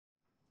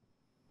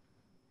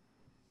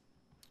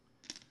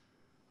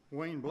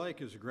Wayne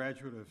Blake is a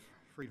graduate of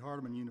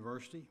Freed-Hardeman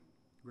University,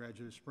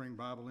 graduate of Spring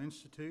Bible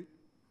Institute.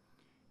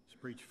 He's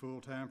preached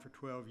full-time for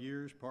 12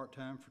 years,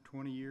 part-time for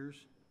 20 years.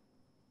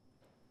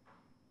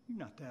 You're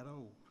not that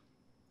old.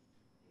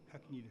 How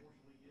can you do?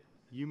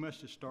 You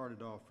must have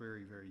started off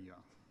very, very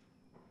young.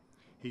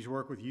 He's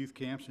worked with youth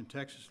camps in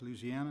Texas,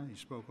 Louisiana. He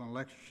spoke on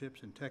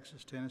lectureships in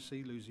Texas,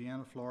 Tennessee,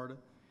 Louisiana, Florida.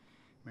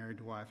 Married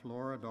to wife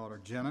Laura, daughter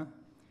Jenna,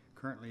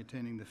 currently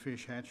attending the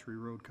Fish Hatchery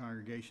Road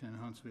congregation in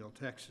Huntsville,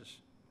 Texas.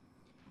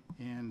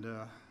 And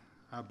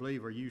I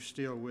believe, are you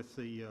still with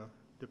the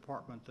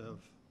Department of,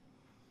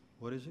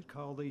 what is it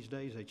called these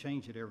days? They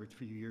change it every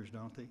few years,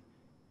 don't they?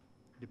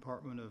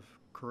 Department of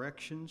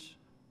Corrections,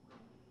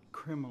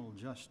 Criminal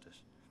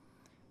Justice.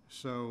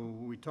 So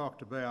we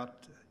talked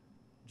about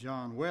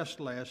John West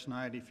last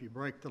night. If you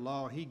break the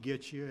law, he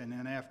gets you, and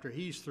then after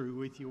he's through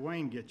with you,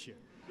 Wayne gets you.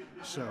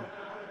 So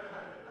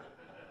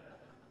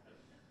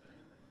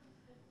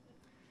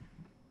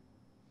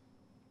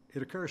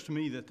it occurs to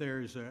me that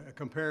there's a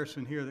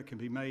comparison here that can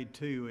be made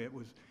too. It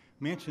was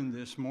mentioned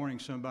this morning,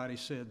 somebody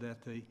said that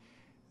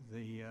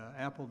the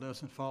apple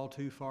doesn't fall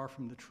too far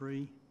from the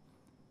tree.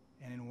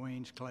 And in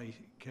Wayne's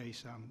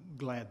case, I'm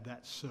glad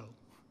that's so.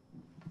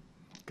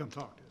 Come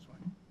talk to us,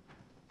 Wayne.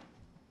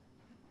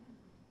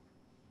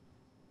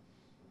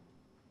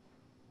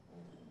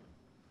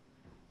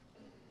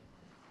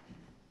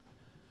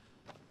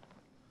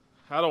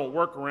 I don't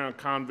work around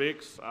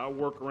convicts. I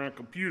work around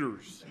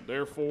computers.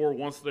 Therefore,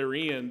 once they're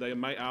in,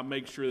 I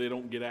make sure they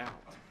don't get out.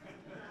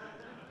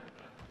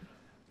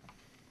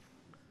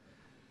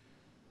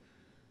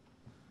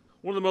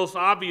 One of the most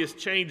obvious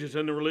changes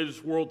in the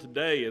religious world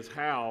today is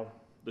how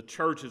the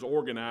church is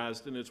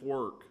organized in its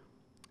work.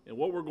 And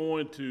what we're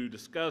going to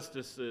discuss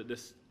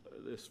this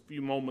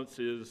few moments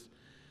is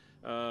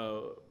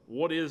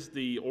what is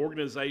the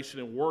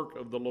organization and work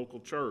of the local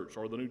church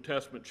or the New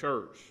Testament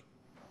church.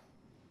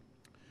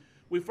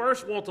 We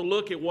first want to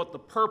look at what the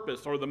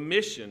purpose or the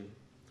mission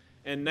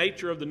and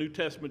nature of the New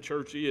Testament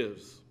church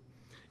is.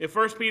 In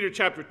 1 Peter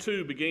chapter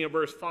 2, beginning at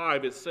verse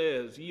 5, it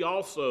says, "Ye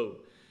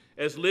also,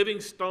 as living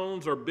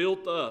stones, are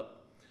built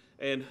up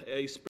in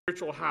a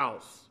spiritual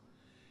house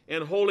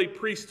and holy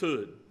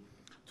priesthood,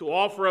 to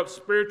offer up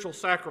spiritual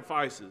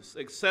sacrifices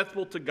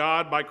acceptable to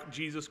God by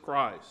Jesus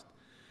Christ.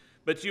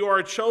 But you are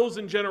a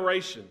chosen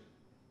generation,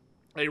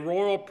 a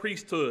royal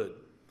priesthood,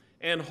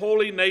 and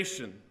holy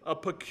nation, a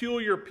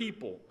peculiar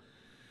people,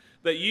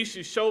 that ye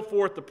should show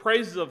forth the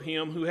praises of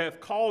him who hath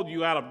called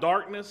you out of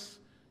darkness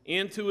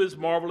into his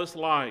marvelous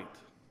light."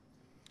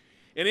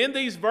 And in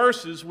these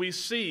verses we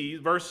see,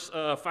 verse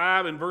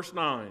 5 and verse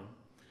 9,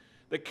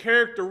 the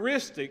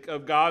characteristic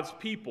of God's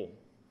people.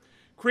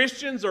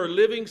 Christians are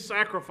living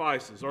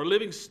sacrifices, or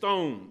living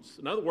stones.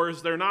 In other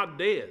words, they're not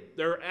dead.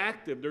 They're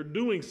active. They're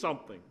doing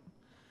something.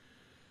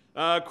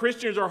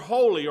 Christians are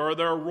holy, or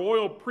they're a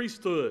royal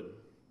priesthood.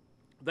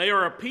 They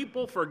are a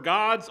people for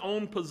God's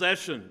own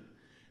possession,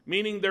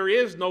 meaning there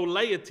is no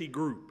laity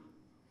group.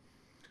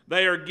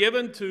 They are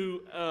given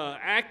to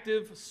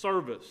active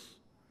service.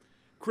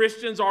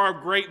 Christians are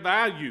of great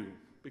value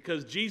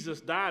because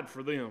Jesus died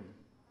for them.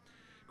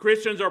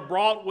 Christians are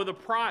bought with a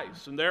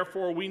price, and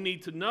therefore we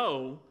need to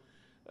know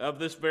of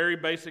this very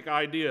basic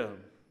idea.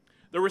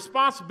 The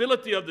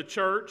responsibility of the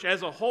church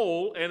as a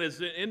whole and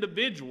as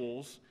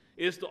individuals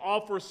is to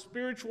offer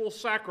spiritual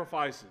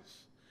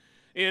sacrifices.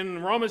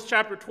 In Romans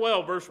chapter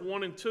 12, verse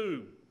 1 and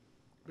 2,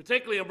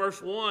 particularly in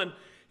verse 1,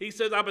 he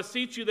says, "I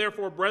beseech you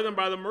therefore, brethren,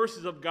 by the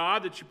mercies of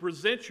God, that you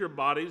present your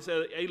bodies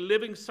as a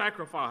living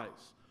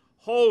sacrifice,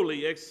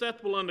 holy,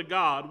 acceptable unto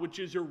God, which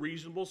is your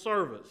reasonable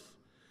service."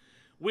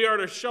 We are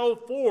to show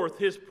forth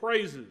his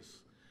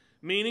praises,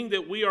 meaning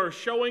that we are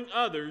showing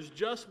others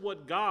just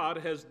what God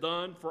has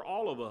done for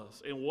all of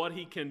us and what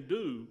he can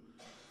do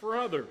for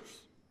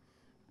others.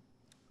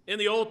 In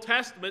the Old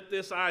Testament,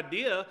 this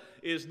idea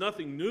is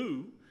nothing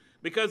new,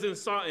 because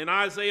in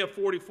Isaiah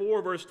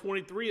 44, verse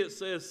 23, it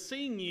says,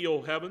 "Sing ye,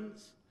 O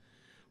heavens,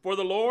 for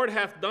the Lord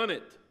hath done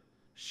it.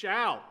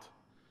 Shout,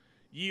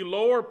 ye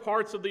lower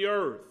parts of the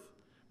earth.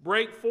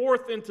 Break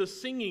forth into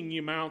singing, ye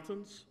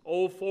mountains,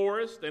 O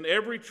forest, and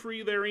every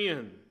tree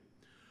therein.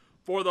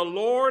 For the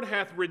Lord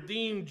hath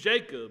redeemed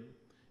Jacob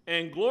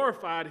and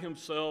glorified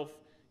himself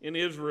in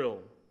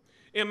Israel."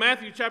 In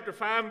Matthew chapter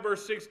 5 and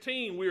verse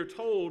 16, we are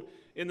told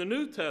in the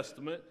New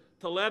Testament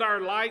to let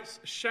our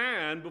lights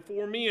shine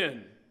before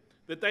men,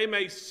 that they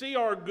may see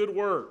our good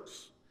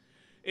works.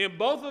 In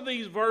both of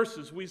these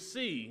verses, we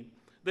see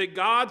that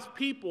God's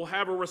people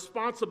have a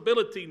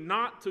responsibility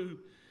not to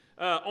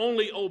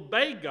only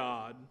obey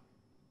God,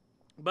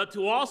 but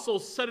to also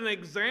set an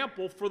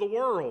example for the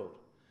world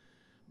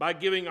by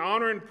giving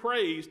honor and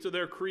praise to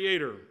their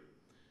Creator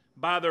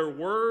by their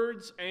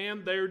words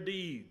and their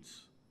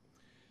deeds.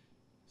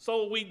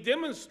 So we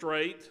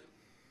demonstrate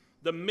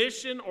the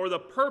mission or the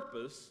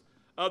purpose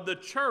of the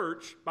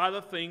church by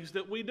the things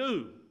that we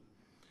do.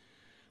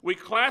 We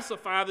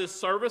classify this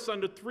service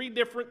under three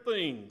different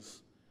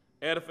things: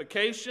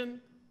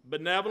 edification,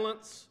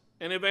 benevolence,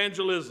 and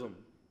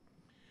evangelism.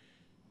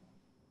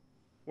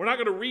 We're not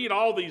going to read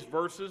all these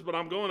verses, but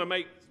I'm going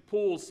to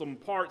pull some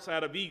parts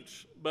out of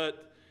each.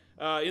 But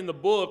in the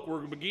book, we're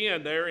going to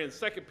begin there in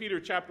 2 Peter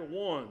chapter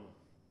 1.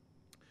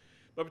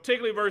 But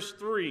particularly verse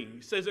 3,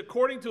 he says,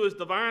 according to his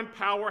divine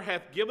power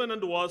hath given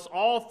unto us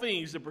all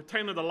things that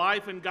pertain unto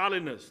life and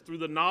godliness through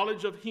the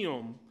knowledge of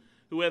him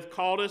who hath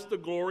called us to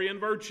glory and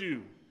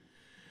virtue.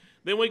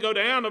 Then we go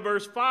down to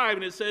verse 5,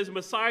 and it says,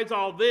 besides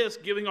all this,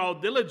 giving all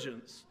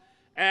diligence,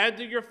 add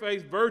to your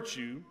faith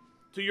virtue,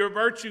 to your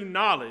virtue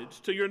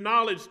knowledge, to your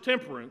knowledge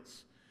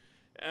temperance,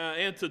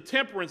 and to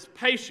temperance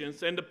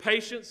patience, and to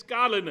patience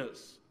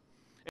godliness,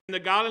 and to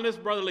godliness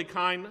brotherly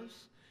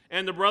kindness,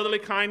 and to brotherly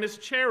kindness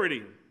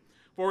charity.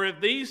 For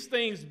if these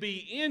things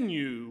be in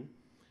you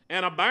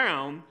and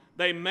abound,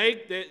 they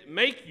make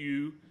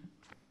you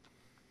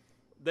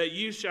that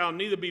you shall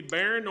neither be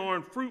barren nor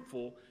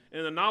unfruitful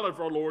in the knowledge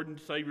of our Lord and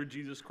Savior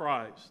Jesus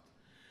Christ.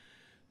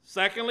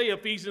 Secondly,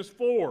 Ephesians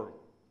 4,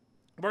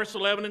 verse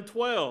 11 and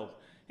 12.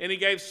 And he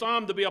gave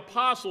some to be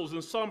apostles,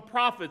 and some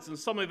prophets, and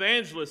some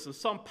evangelists, and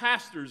some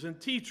pastors and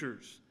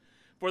teachers,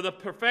 for the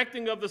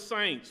perfecting of the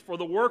saints, for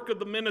the work of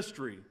the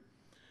ministry,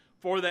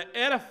 for the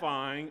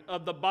edifying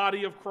of the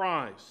body of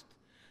Christ.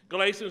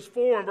 Galatians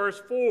 4 and verse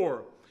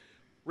 4,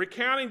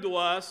 recounting to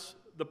us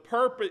the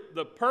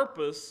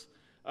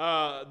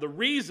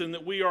reason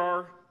that we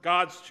are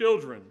God's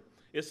children.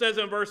 It says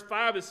in verse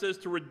 5, it says,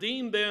 to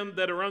redeem them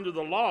that are under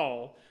the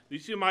law,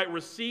 that you might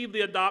receive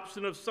the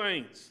adoption of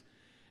saints.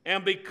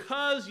 And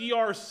because ye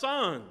are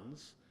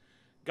sons,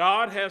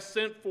 God hath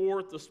sent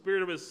forth the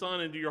Spirit of his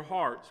Son into your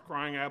hearts,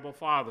 crying, Abba,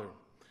 Father.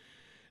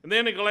 And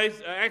then in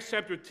Acts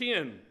chapter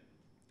 10,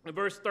 in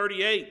verse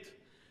 38,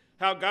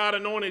 how God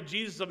anointed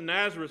Jesus of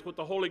Nazareth with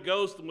the Holy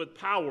Ghost and with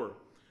power.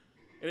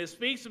 And it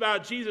speaks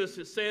about Jesus,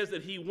 it says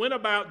that he went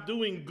about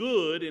doing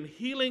good and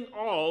healing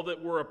all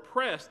that were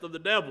oppressed of the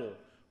devil,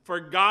 for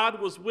God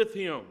was with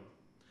him.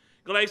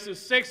 Galatians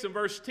 6 and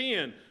verse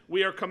 10,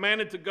 we are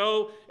commanded to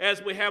go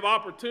as we have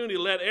opportunity,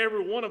 let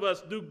every one of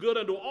us do good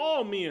unto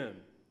all men,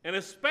 and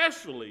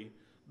especially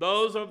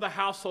those of the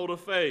household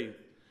of faith.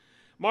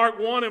 Mark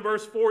 1 and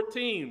verse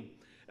 14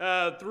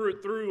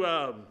 through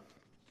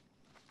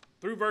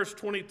verse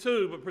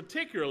 22, but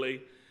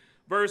particularly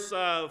verse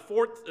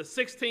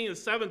 16 and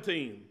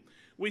 17.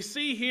 We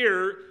see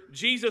here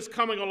Jesus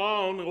coming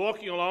along and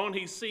walking along.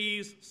 He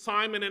sees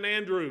Simon and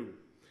Andrew.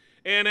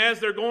 And as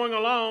they're going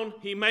along,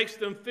 he makes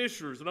them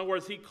fishers. In other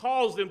words, he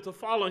calls them to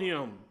follow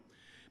him.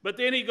 But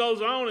then he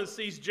goes on and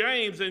sees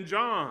James and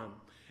John.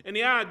 And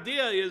the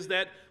idea is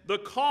that the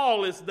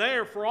call is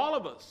there for all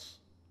of us.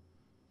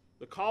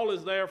 The call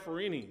is there for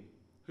any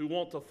who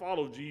want to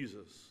follow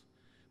Jesus.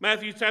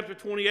 Matthew chapter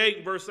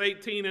 28, verse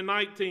 18 and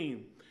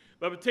 19.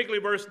 But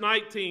particularly verse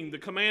 19, the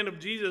command of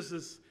Jesus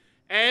is,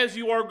 as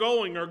you are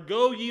going, or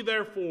go ye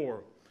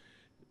therefore,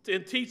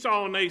 and teach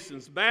all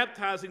nations,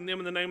 baptizing them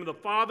in the name of the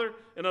Father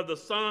and of the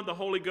Son and of the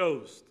Holy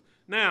Ghost.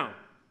 Now,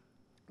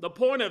 the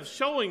point of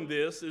showing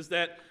this is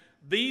that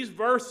these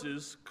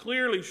verses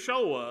clearly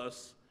show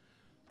us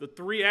the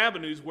three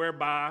avenues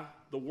whereby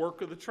the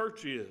work of the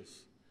church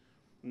is.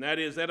 And that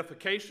is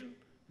edification,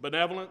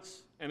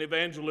 benevolence, and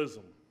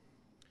evangelism.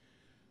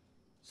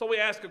 So we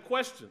ask a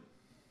question.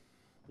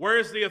 Where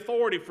is the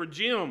authority for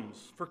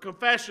gyms, for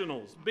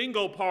confessionals,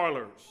 bingo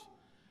parlors,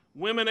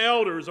 women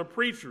elders or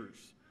preachers,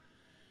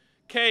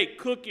 cake,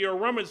 cookie, or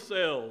rummage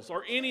sales,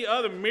 or any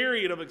other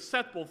myriad of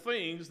acceptable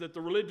things that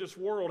the religious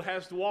world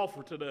has to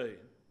offer today?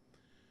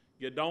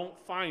 You don't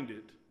find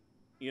it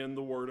in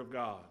the Word of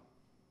God.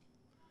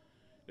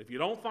 If you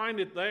don't find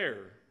it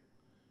there,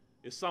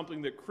 it's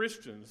something that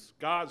Christians,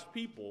 God's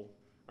people,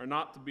 are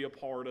not to be a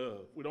part of.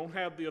 We don't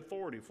have the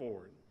authority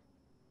for it.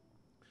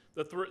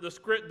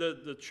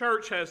 The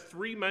church has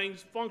three main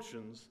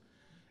functions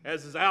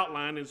as is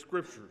outlined in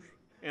Scripture,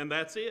 and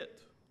that's it.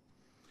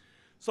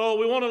 So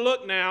we want to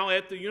look now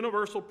at the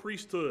universal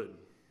priesthood.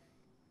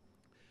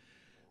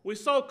 We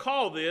so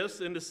call this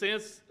in the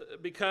sense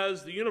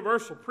because the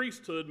universal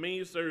priesthood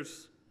means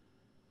there's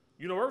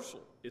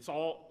universal. It's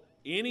all,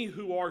 any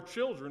who are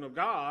children of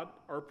God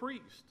are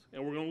priests,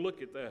 and we're going to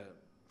look at that.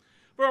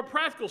 From a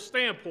practical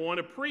standpoint,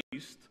 a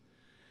priest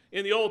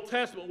in the Old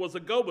Testament was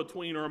a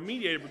go-between or a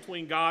mediator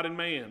between God and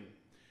man.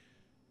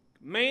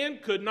 Man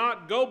could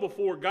not go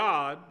before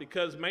God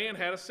because man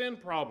had a sin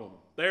problem.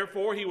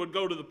 Therefore, he would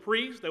go to the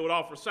priest. They would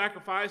offer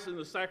sacrifices, and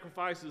the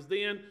sacrifices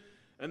then,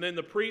 and then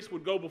the priest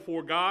would go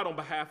before God on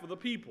behalf of the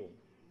people.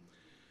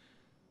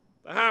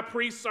 The high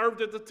priest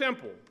served at the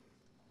temple.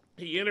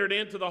 He entered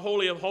into the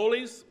Holy of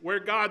Holies where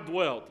God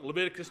dwelt,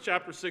 Leviticus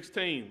chapter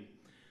 16.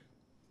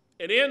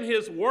 And in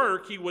his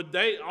work, he would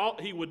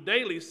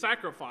daily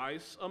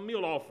sacrifice a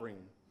meal offering.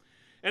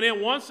 And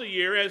then once a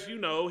year, as you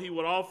know, he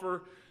would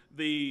offer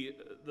the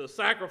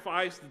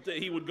sacrifice that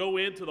he would go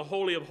into the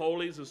Holy of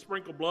Holies and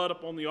sprinkle blood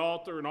upon the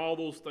altar and all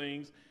those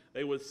things.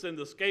 They would send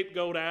the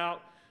scapegoat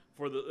out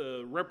for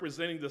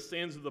representing the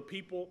sins of the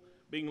people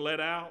being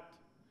let out.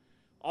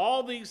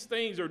 All these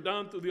things are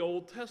done through the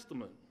Old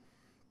Testament.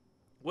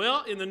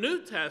 Well, in the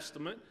New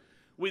Testament,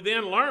 we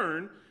then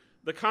learn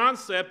the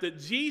concept that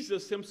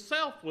Jesus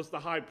himself was the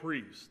high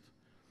priest.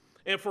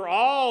 and for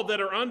all that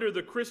are under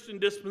the Christian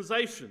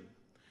dispensation.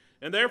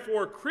 And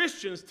therefore,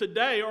 Christians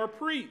today are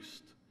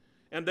priests,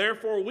 and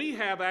therefore we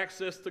have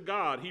access to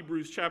God.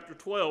 Hebrews chapter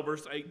 12,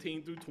 verse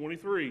 18 through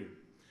 23.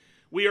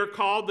 We are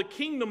called the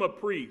kingdom of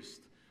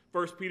priests.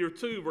 1 Peter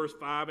 2, verse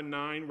 5 and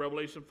 9,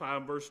 Revelation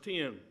 5, verse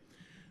 10.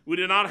 We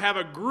do not have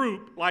a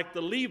group like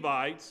the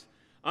Levites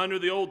under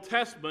the Old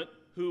Testament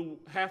who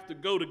have to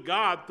go to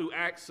God through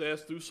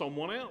access through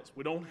someone else.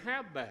 We don't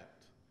have that.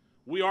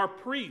 We are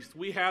priests.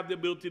 We have the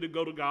ability to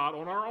go to God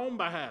on our own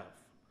behalf.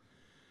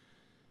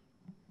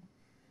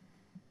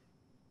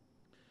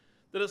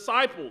 The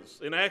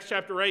disciples in Acts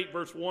chapter 8,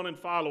 verse 1 and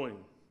following,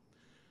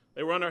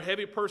 they were under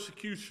heavy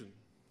persecution.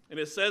 And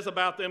it says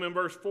about them in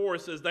verse 4,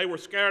 it says they were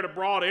scattered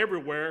abroad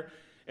everywhere,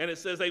 and it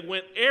says they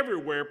went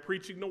everywhere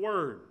preaching the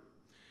word.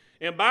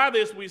 And by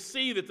this we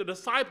see that the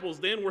disciples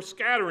then were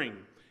scattering.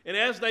 And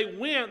as they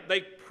went,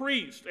 they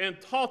preached and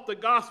taught the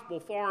gospel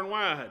far and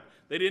wide.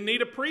 They didn't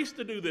need a priest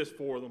to do this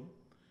for them.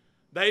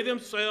 They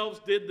themselves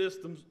did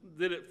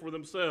it for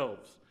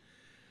themselves.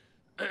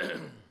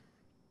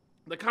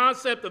 The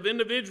concept of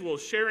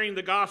individuals sharing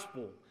the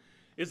gospel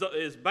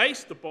is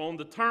based upon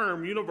the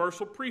term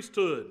universal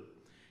priesthood.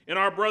 In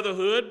our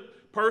brotherhood,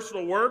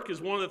 personal work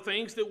is one of the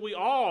things that we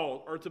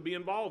all are to be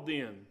involved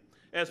in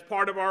as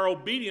part of our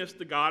obedience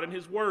to God and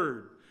His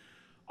Word.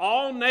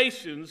 All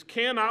nations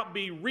cannot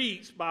be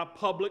reached by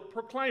public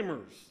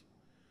proclaimers.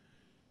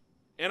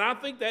 And I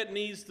think that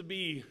needs to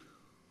be,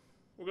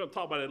 we're going to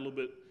talk about it a little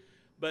bit,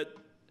 but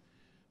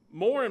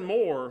more and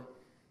more,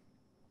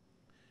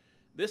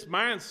 this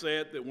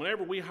mindset that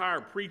whenever we hire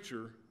a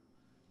preacher,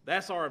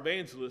 that's our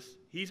evangelist,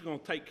 he's going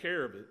to take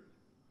care of it.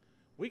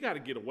 We got to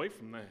get away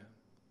from that.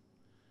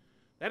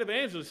 That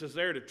evangelist is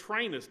there to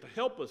train us, to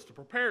help us, to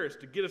prepare us,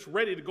 to get us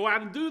ready to go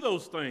out and do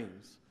those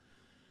things.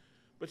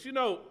 But you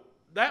know,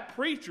 that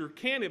preacher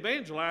can't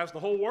evangelize the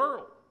whole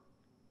world.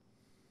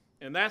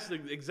 And that's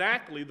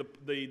exactly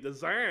the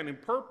design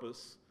and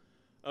purpose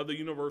of the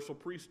universal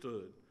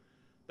priesthood.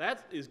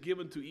 That is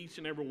given to each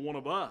and every one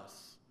of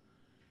us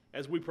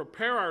as we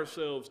prepare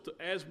ourselves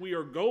as we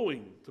are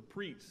going to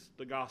preach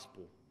the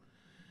gospel.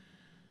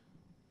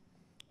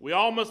 We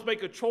all must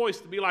make a choice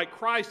to be like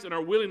Christ in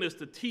our willingness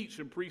to teach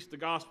and preach the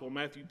gospel,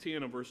 Matthew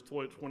 10 and verse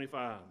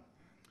 25.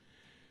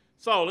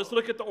 So let's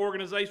look at the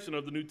organization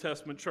of the New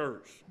Testament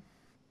church.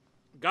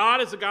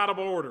 God is a God of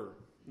order,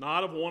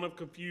 not of one of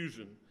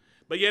confusion.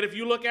 But yet if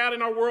you look out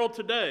in our world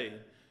today,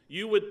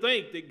 you would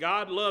think that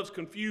God loves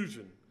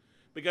confusion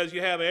because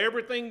you have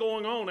everything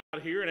going on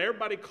out here and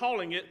everybody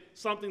calling it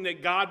something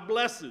that God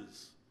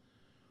blesses.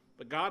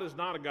 But God is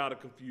not a God of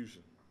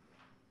confusion.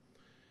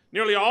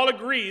 Nearly all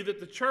agree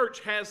that the church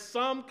has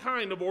some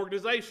kind of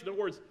organization. In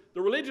other words,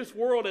 the religious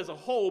world as a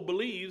whole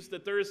believes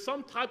that there is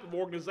some type of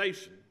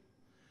organization.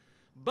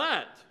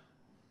 But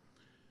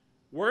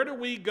where do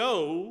we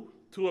go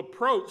to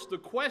approach the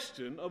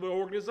question of an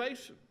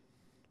organization?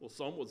 Well,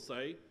 some would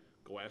say,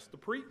 go ask the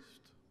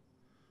priest.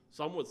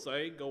 Some would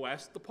say, go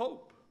ask the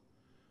Pope.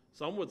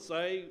 Some would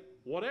say,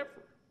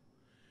 whatever.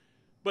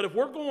 But if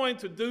we're going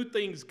to do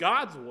things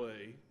God's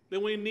way,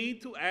 then we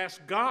need to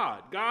ask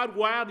God. God,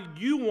 why do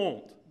you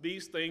want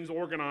these things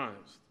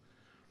organized?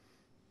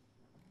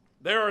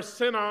 There are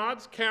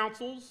synods,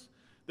 councils,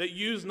 that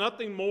use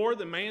nothing more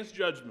than man's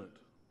judgment.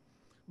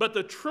 But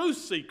the truth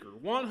seeker,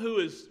 one who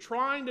is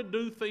trying to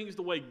do things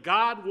the way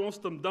God wants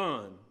them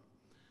done,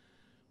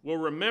 will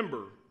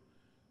remember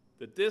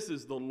that this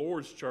is the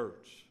Lord's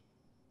church,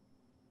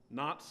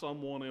 not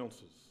someone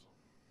else's.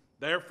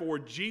 Therefore,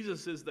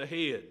 Jesus is the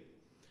head.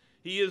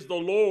 He is the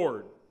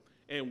Lord,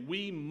 and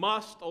we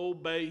must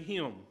obey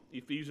him.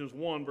 Ephesians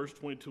 1, verse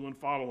 22 and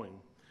following.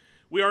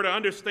 We are to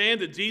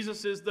understand that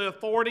Jesus is the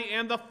authority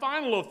and the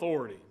final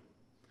authority.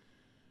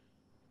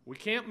 We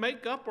can't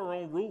make up our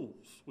own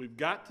rules. We've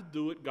got to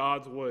do it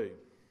God's way.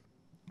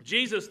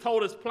 Jesus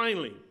told us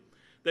plainly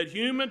that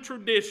human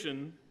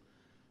tradition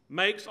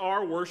makes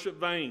our worship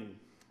vain.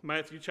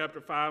 Matthew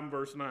chapter 5 and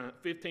verse 9,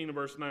 15 and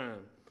verse 9.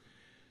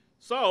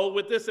 So,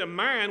 with this in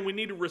mind, we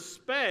need to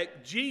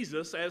respect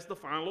Jesus as the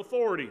final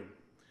authority.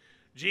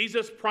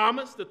 Jesus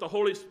promised that the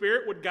Holy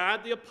Spirit would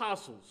guide the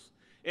apostles,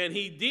 and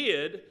he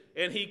did,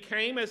 and he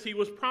came as he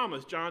was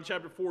promised. John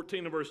chapter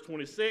 14 and verse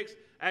 26,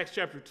 Acts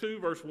chapter 2,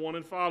 verse 1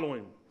 and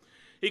following.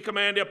 He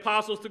commanded the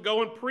apostles to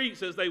go and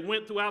preach as they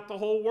went throughout the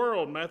whole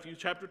world, Matthew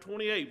chapter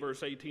 28,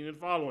 verse 18 and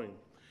following.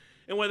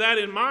 And with that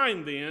in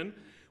mind, then,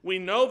 we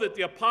know that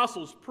the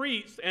apostles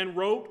preached and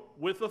wrote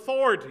with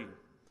authority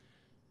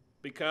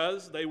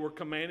because they were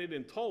commanded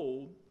and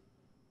told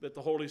that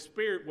the Holy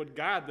Spirit would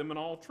guide them in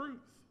all truth.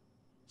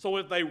 So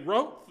if they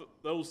wrote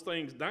those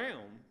things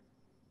down,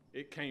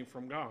 it came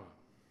from God.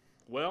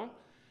 Well,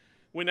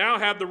 we now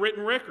have the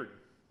written record,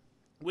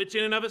 which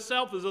in and of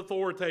itself is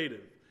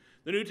authoritative.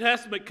 The New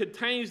Testament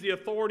contains the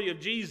authority of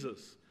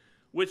Jesus,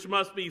 which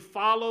must be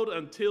followed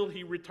until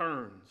he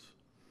returns.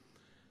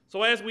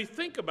 So as we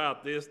think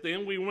about this,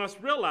 then we must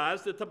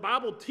realize that the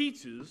Bible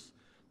teaches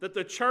that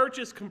the church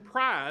is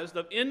comprised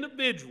of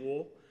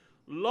individual,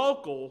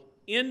 local,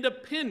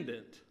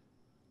 independent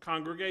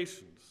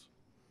congregations.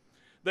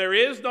 There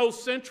is no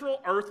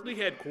central earthly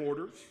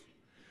headquarters.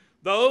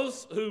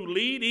 Those who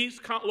lead each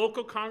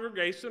local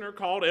congregation are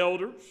called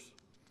elders,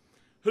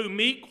 who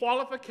meet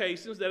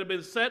qualifications that have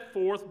been set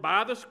forth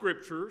by the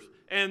Scriptures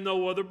and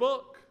no other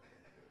book.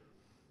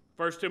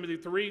 1 Timothy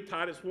 3,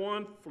 Titus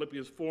 1,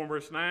 Philippians 4,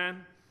 verse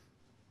 9.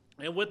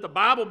 And with the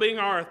Bible being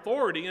our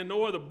authority and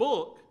no other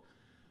book,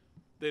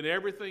 then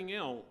everything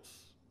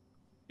else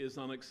is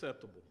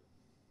unacceptable.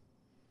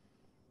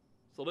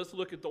 So let's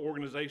look at the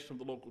organization of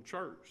the local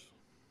church.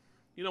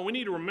 You know, we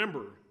need to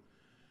remember,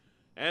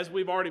 as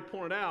we've already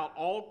pointed out,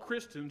 all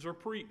Christians are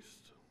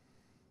priests.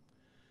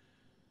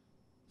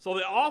 So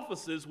the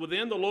offices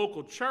within the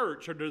local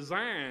church are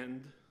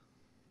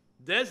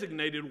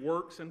designated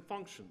works and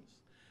functions.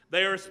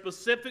 They are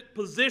specific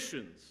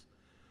positions,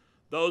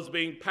 those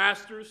being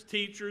pastors,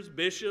 teachers,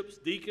 bishops,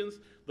 deacons.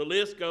 The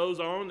list goes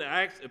on.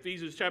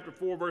 Ephesians chapter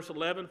 4, verse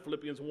 11,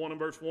 Philippians 1 and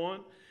verse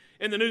 1.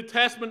 And the New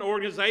Testament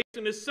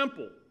organization is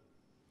simple.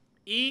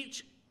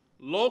 Each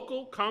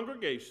local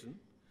congregation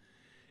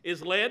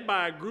is led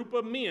by a group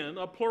of men,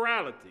 a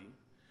plurality,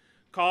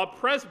 called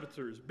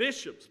presbyters,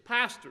 bishops,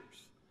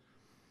 pastors.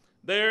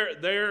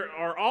 There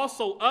are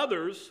also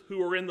others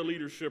who are in the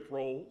leadership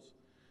roles,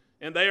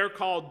 and they are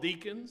called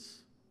deacons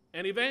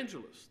and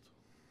evangelists.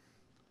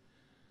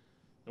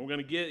 And we're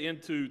going to get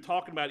into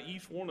talking about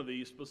each one of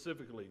these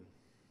specifically.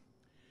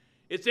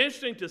 It's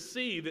interesting to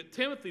see that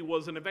Timothy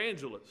was an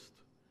evangelist,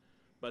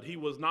 but he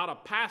was not a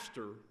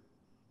pastor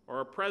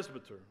or a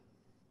presbyter.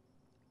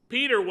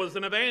 Peter was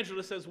an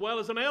evangelist as well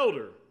as an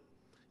elder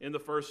in the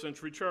first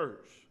century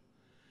church.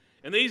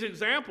 And these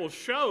examples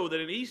show that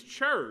in each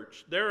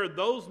church, there are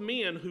those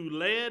men who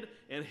led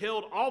and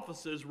held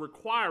offices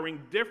requiring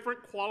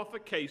different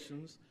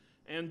qualifications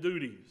and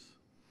duties.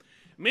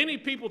 Many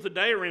people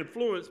today are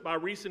influenced by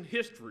recent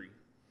history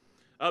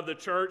of the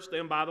church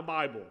than by the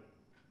Bible.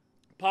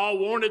 Paul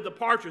warned of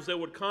departures that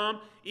would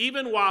come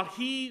even while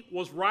he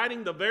was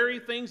writing the very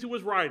things he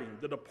was writing.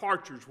 The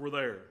departures were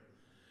there.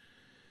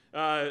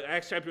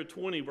 Acts chapter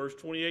 20, verse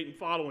 28 and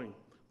following.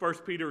 1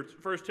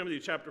 Timothy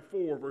chapter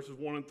 4, verses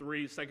 1 and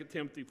 3. 2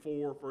 Timothy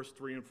 4, verse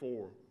 3 and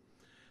 4.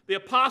 The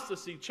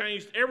apostasy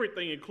changed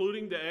everything,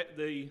 including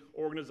the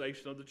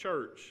organization of the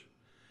church.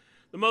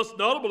 The most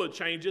notable of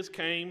changes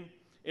came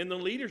in the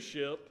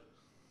leadership,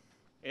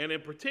 and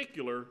in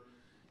particular,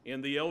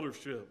 in the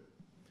eldership.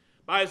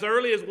 By as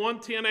early as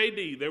 110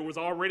 AD, there was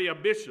already a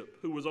bishop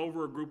who was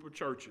over a group of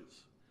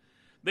churches.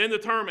 Then the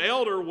term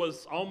elder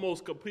was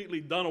almost completely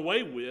done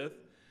away with,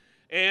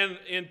 and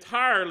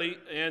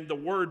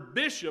the word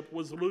bishop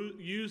was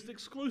used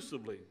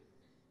exclusively.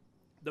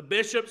 The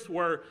bishops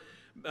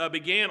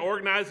began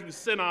organizing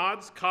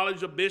synods,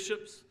 college of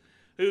bishops,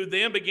 who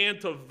then began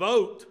to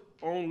vote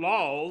on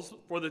laws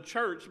for the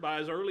church by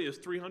as early as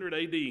 300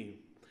 AD.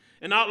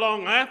 And not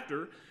long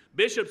after,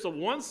 bishops of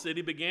one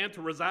city began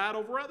to reside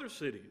over other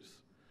cities.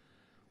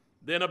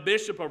 Then a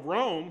bishop of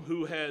Rome,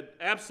 who had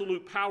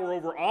absolute power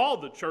over all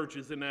the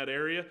churches in that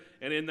area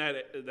and in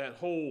that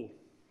whole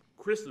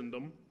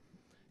Christendom,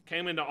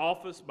 came into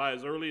office by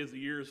as early as the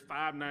years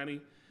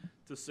 590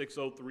 to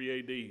 603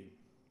 AD.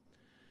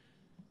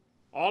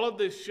 All of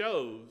this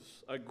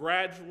shows a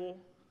gradual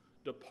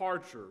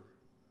departure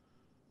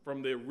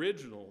from the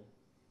original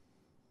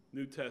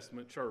New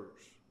Testament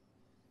church.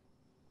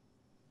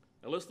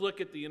 Now let's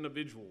look at the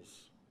individuals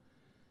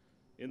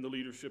in the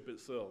leadership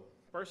itself.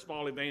 First of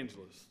all,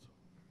 evangelists.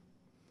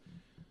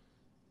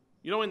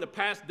 You know, in the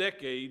past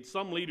decade,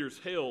 some leaders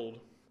held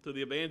to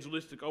the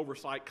evangelistic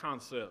oversight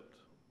concept.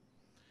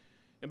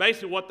 And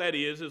basically what that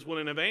is when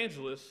an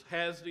evangelist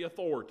has the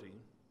authority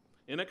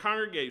in a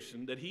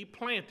congregation that he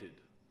planted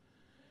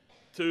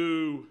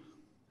to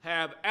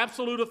have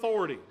absolute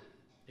authority.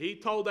 He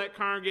told that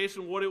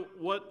congregation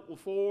what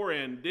for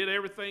and did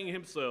everything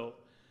himself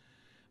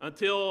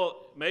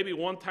until maybe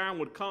one time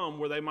would come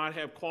where they might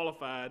have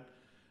qualified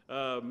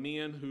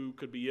men who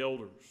could be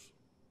elders.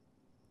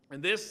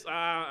 And this,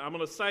 I'm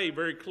going to say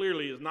very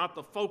clearly, is not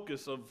the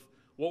focus of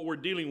what we're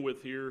dealing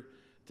with here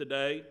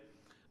today.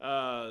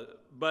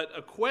 But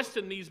a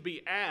question needs to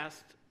be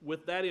asked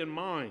with that in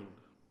mind.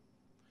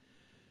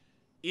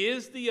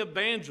 Is the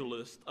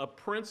evangelist a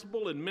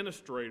principal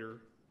administrator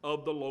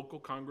of the local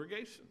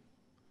congregation?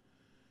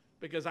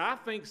 Because I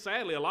think,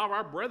 sadly, a lot of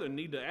our brethren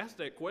need to ask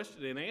that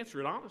question and answer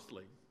it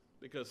honestly.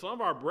 Because some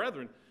of our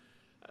brethren,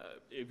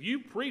 if you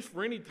preach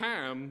for any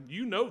time,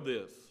 you know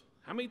this.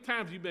 How many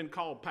times have you been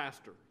called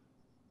pastor?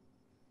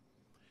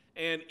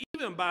 And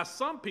even by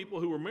some people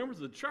who are members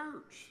of the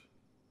church.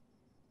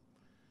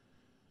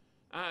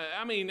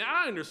 I mean,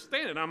 I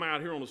understand it. I'm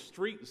out here on the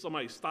street and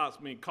somebody stops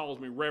me and calls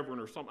me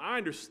reverend or something. I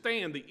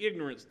understand the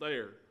ignorance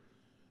there.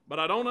 But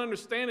I don't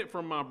understand it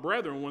from my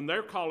brethren when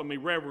they're calling me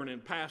reverend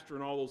and pastor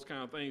and all those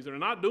kind of things. They're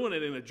not doing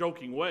it in a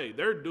joking way.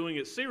 They're doing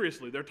it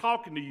seriously. They're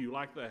talking to you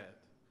like that.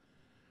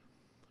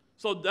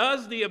 So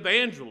does the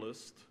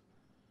evangelist,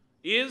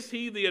 is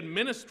he the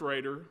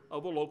administrator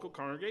of a local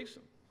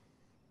congregation?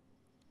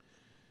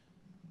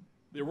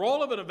 The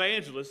role of an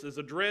evangelist is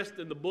addressed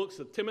in the books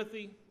of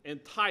Timothy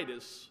and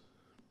Titus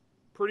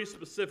pretty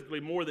specifically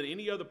more than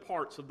any other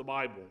parts of the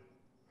Bible.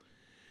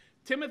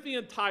 Timothy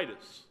and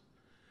Titus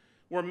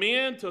were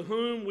men to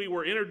whom we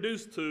were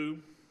introduced to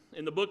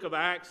in the book of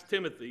Acts,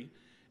 Timothy,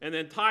 and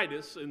then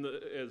Titus,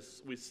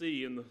 as we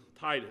see in the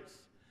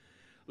Titus.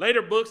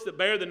 Later books that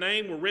bear the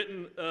name were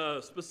written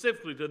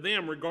specifically to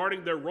them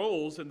regarding their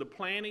roles in the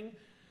planning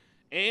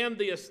and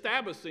the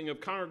establishing of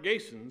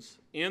congregations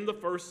in the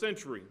first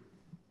century.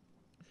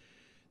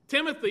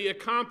 Timothy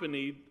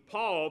accompanied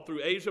Paul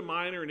through Asia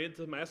Minor and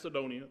into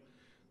Macedonia,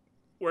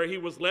 where he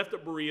was left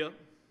at Berea,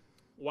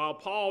 while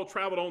Paul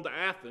traveled on to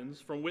Athens,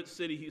 from which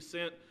city he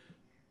sent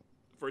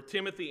for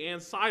Timothy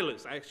and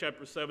Silas, Acts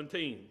chapter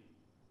 17.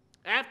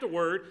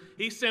 Afterward,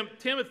 he sent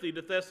Timothy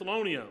to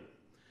Thessalonica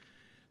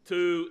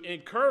to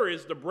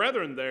encourage the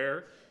brethren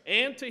there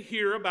and to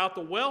hear about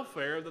the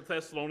welfare of the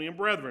Thessalonian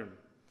brethren.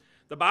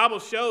 The Bible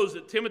shows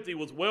that Timothy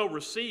was well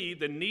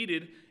received and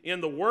needed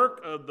in the work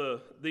of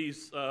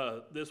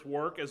this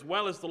work, as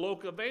well as the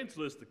local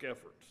evangelistic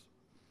efforts.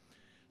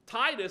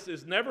 Titus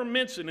is never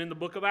mentioned in the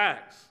book of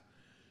Acts,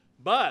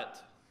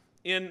 but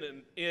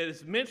it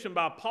is mentioned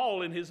by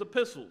Paul in his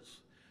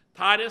epistles.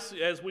 Titus,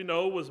 as we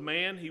know, was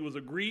man. He was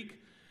a Greek.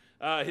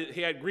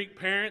 He had Greek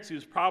parents. He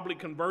was probably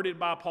converted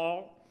by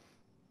Paul.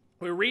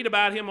 We read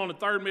about him on the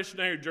third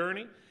missionary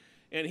journey,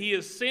 and he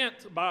is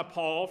sent by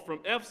Paul from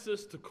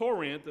Ephesus to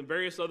Corinth and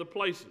various other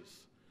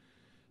places.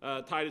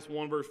 Titus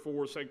 1, verse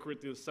 4, 2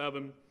 Corinthians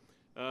 7,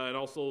 and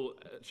also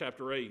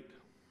chapter 8.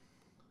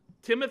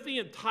 Timothy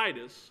and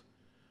Titus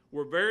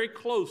were very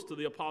close to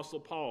the Apostle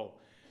Paul.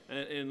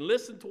 And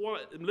listen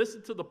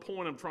to the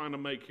point I'm trying to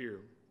make here.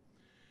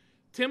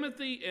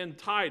 Timothy and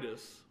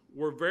Titus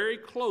were very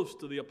close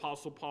to the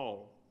Apostle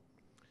Paul.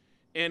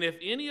 And if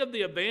any of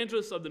the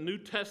evangelists of the New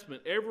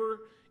Testament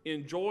ever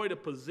enjoyed a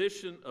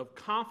position of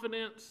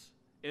confidence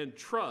and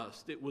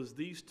trust, it was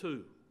these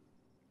two.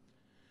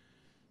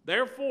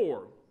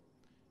 Therefore,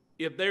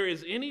 if there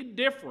is any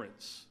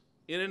difference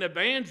in an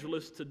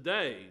evangelist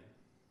today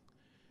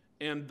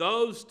and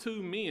those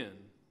two men,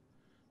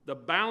 the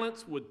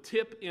balance would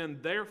tip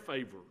in their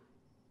favor.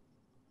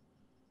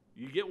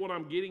 You get what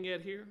I'm getting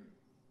at here?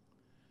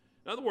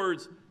 In other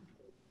words,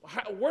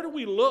 where do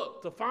we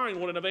look to find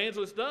what an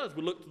evangelist does?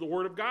 We look to the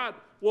Word of God.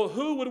 Well,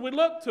 who would we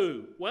look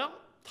to? Well,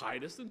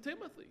 Titus and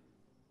Timothy.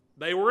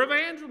 They were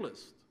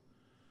evangelists.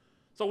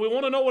 So we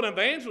want to know what an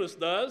evangelist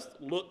does.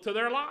 Look to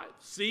their lives.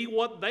 See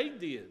what they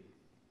did.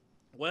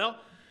 Well,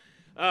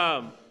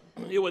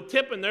 it would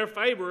tip in their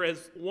favor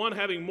as one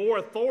having more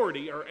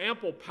authority or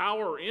ample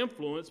power or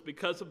influence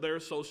because of their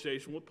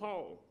association with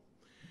Paul.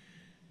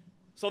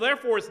 So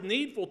therefore, it's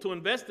needful to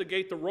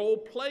investigate the role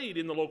played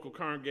in the local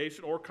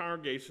congregation or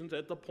congregations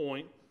at the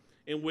point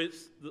in which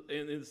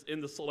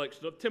in the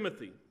selection of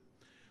Timothy.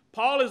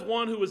 Paul is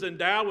one who was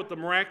endowed with the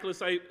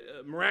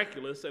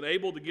miraculous and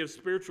able to give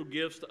spiritual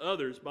gifts to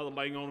others by the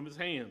laying on of his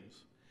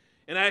hands.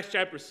 In Acts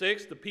chapter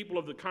 6, the people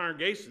of the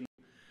congregation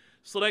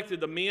selected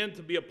the men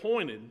to be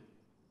appointed.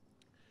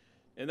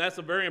 And that's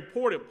a very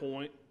important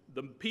point.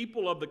 The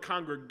people of the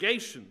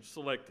congregation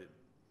selected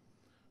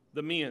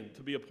the men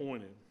to be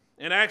appointed.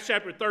 In Acts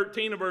chapter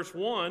 13 and verse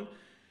 1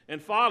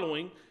 and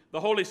following, the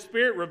Holy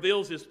Spirit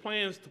reveals his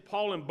plans to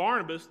Paul and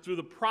Barnabas through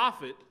the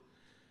prophet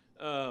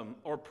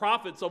or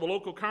prophets of a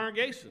local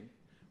congregation,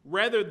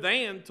 rather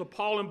than to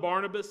Paul and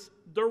Barnabas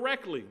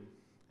directly.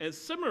 And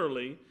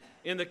similarly,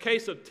 in the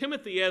case of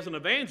Timothy as an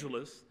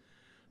evangelist,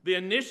 the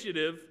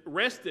initiative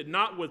rested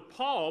not with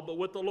Paul, but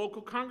with the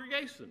local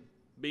congregation,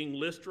 being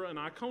Lystra and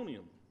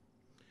Iconium.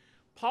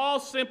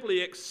 Paul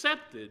simply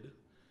accepted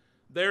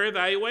their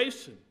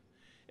evaluation,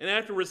 and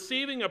after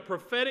receiving a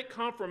prophetic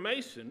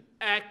confirmation,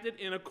 acted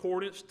in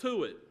accordance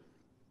to it.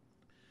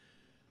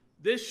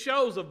 This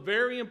shows a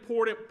very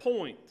important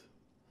point.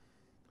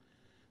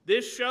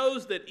 This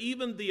shows that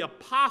even the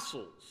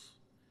apostles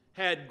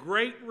had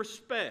great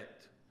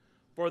respect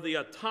for the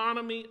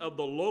autonomy of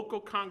the local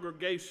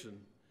congregation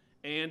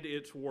and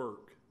its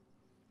work.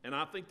 And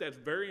I think that's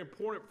very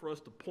important for us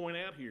to point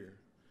out here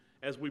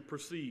as we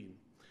proceed.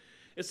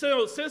 And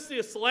so, since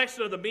the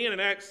selection of the men in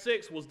Acts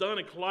 6 was done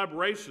in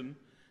collaboration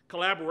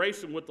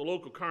with the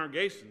local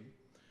congregation,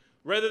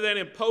 rather than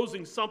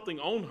imposing something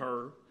on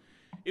her,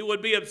 it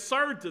would be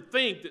absurd to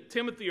think that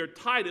Timothy or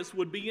Titus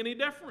would be any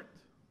different,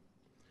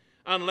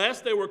 unless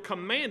they were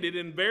commanded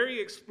in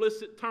very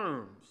explicit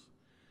terms.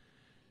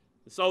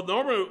 So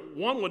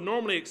one would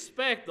normally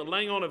expect the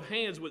laying on of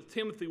hands, which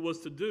Timothy was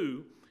to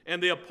do,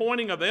 and the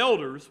appointing of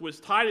elders,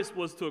 which Titus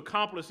was to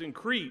accomplish in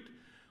Crete,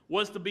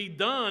 was to be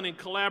done in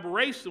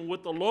collaboration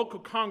with the local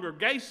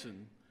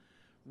congregation,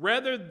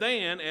 rather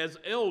than as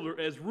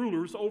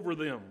rulers over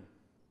them.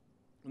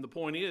 And the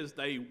point is,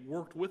 they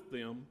worked with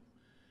them,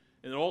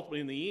 and ultimately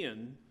in the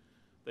end,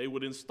 they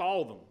would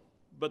install them.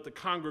 But the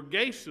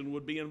congregation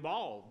would be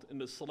involved in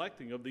the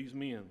selecting of these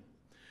men.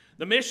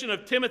 The mission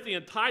of Timothy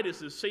and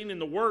Titus is seen in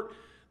the work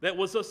that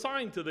was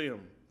assigned to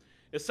them.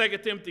 In 2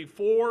 Timothy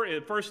 4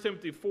 and 1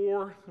 Timothy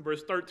 4,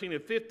 verse 13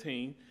 and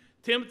 15,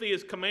 Timothy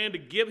is commanded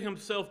to give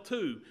himself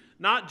to,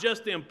 not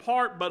just in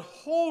part, but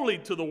wholly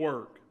to the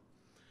work.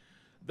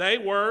 They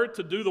were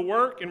to do the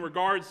work in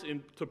regards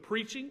to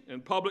preaching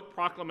and public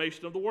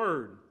proclamation of the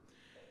word.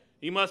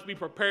 He must be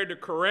prepared to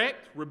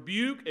correct,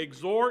 rebuke,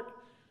 exhort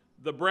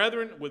the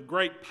brethren with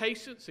great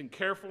patience and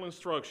careful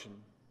instruction.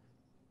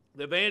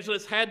 The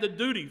evangelist had the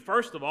duty,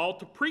 first of all,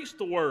 to preach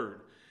the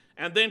word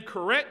and then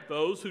correct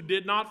those who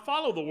did not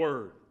follow the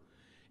word,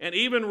 and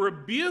even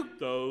rebuke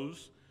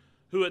those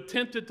who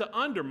attempted to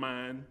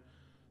undermine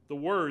the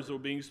words that were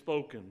being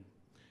spoken.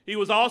 He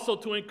was also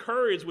to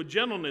encourage with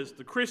gentleness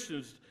the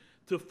Christians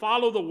to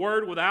follow the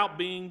word without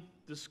being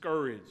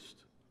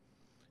discouraged.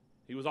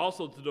 He was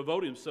also to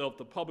devote himself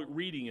to public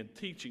reading and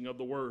teaching of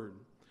the word.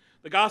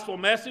 The gospel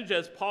message,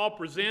 as Paul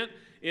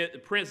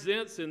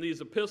presents in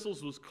these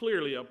epistles, was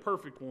clearly a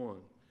perfect one.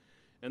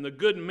 And the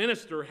good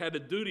minister had the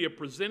duty of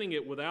presenting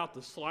it without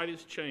the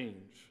slightest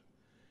change.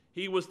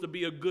 He was to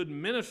be a good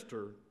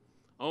minister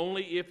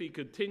only if he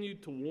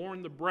continued to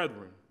warn the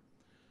brethren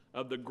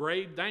of the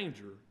grave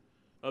danger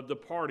of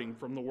departing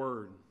from the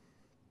word.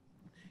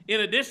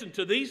 In addition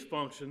to these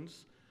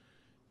functions,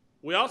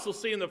 we also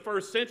see in the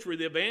first century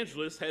the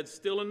evangelist had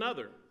still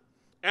another.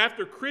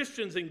 After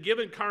Christians in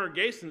given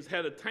congregations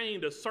had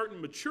attained a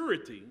certain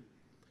maturity,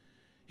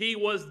 he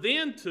was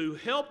then to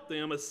help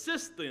them,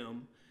 assist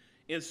them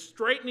in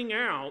straightening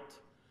out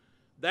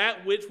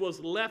that which was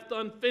left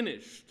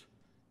unfinished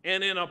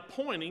and in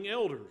appointing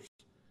elders.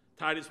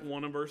 Titus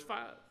 1 and verse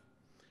 5.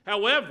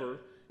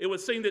 However, it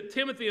would seem that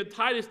Timothy and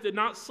Titus did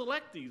not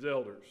select these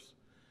elders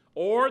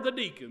or the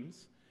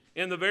deacons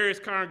in the various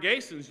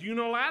congregations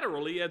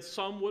unilaterally, as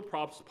some would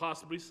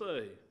possibly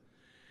say.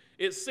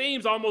 It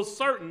seems almost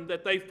certain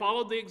that they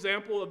followed the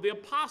example of the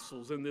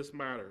apostles in this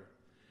matter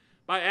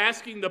by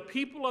asking the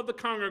people of the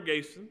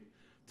congregation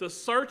to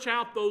search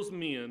out those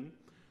men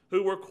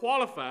who were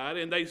qualified,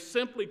 and they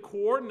simply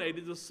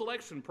coordinated the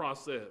selection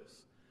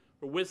process,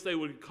 for which they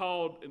would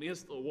call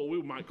what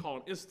we might call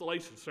an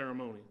installation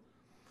ceremony.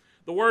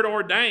 The word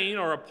ordain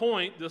or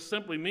appoint just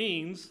simply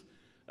means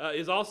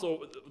is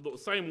also the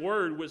same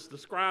word which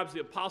describes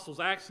the apostles'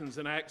 actions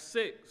in Acts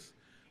 6,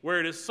 where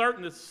it is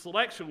certain that the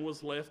selection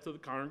was left to the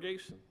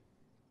congregation.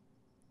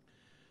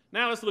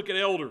 Now let's look at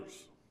elders.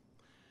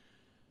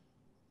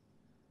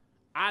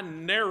 I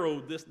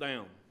narrowed this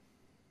down.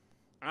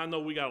 I know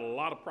we got a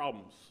lot of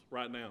problems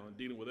right now in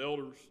dealing with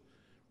elders,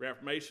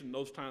 Reformation,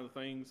 those kinds of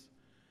things.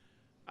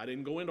 I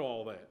didn't go into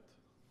all that.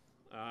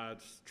 I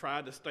just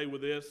tried to stay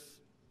with this,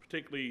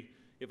 particularly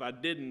if I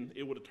didn't,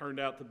 it would have turned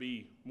out to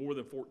be more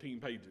than 14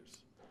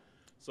 pages.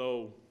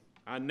 So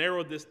I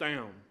narrowed this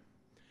down.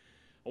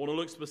 I want to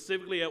look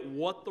specifically at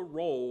what the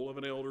role of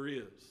an elder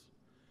is.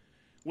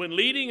 When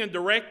leading and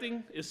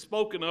directing is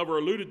spoken of or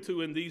alluded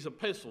to in these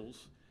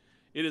epistles,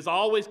 it is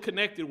always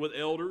connected with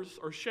elders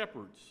or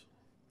shepherds,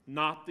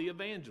 not the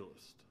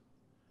evangelist.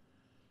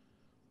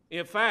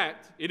 In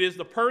fact, it is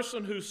the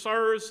person who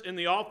serves in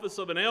the office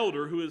of an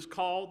elder who is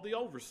called the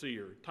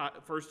overseer,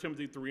 1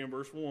 Timothy 3 and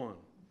verse 1.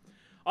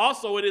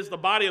 Also, it is the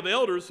body of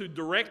elders who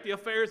direct the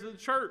affairs of the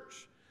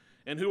church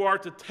and who are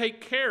to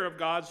take care of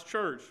God's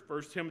church,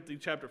 1 Timothy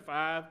chapter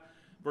 5,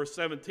 verse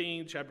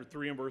 17, chapter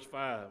 3 and verse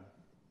 5.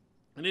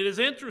 And it is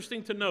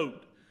interesting to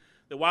note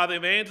that while the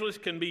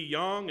evangelist can be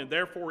young and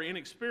therefore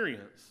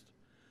inexperienced,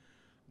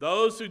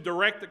 those who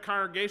direct the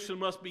congregation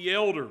must be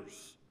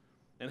elders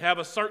and have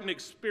a certain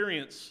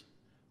experience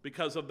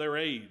because of their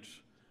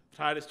age.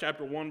 Titus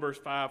chapter 1, verse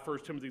 5, 1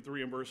 Timothy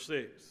 3 and verse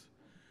 6.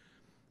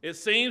 It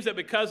seems that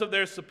because of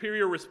their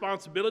superior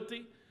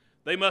responsibility,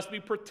 they must be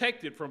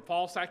protected from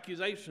false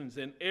accusations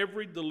in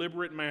every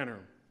deliberate manner,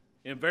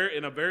 in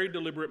a very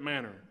deliberate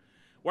manner.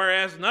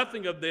 Whereas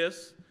nothing of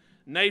this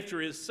nature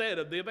is said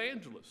of the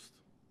evangelist.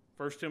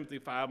 1 Timothy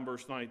 5 and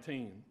verse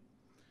 19.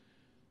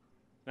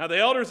 Now the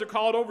elders are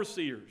called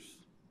overseers,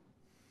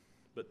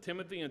 but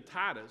Timothy and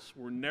Titus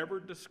were never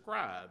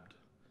described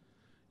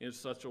in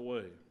such a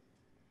way.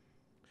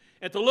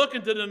 And to look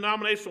into the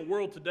denominational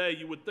world today,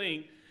 you would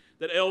think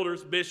that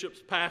elders, bishops,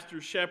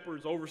 pastors,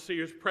 shepherds,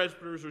 overseers,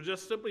 presbyters are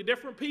just simply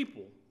different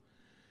people,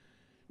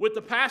 with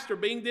the pastor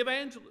being the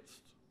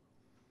evangelist.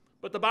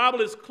 But the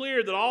Bible is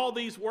clear that all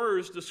these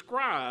words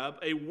describe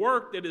a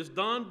work that is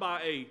done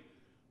by a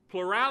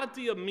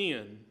plurality of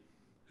men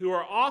who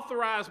are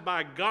authorized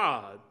by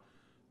God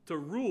to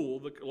rule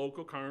the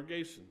local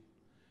congregation.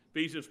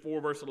 Ephesians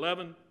 4, verse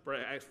 11,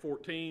 Acts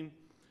 14,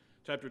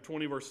 chapter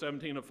 20, verse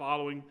 17 and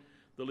following,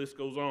 the list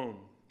goes on.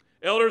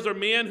 Elders are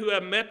men who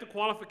have met the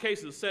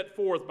qualifications set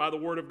forth by the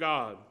Word of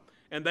God.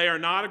 And they are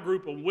not a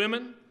group of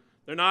women,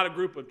 they're not a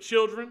group of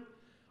children,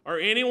 or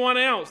anyone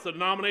else the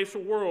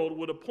denominational world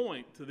would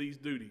appoint to these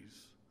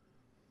duties.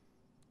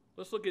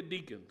 Let's look at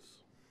deacons.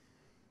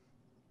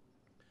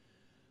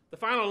 The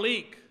final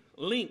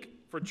link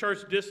for church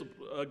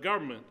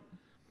government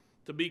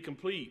to be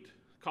complete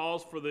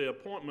calls for the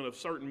appointment of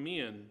certain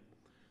men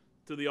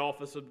to the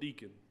office of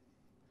deacon.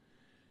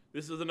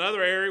 This is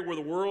another area where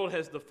the world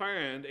has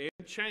defined and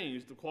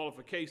changed the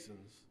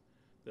qualifications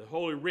that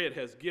Holy Writ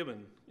has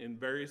given in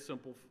very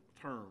simple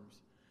terms.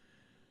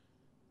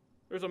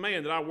 There's a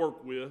man that I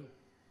work with.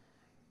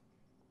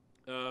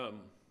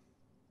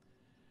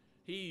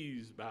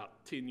 He's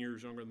about 10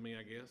 years younger than me,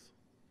 I guess.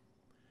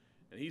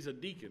 And he's a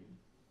deacon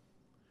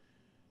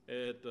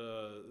at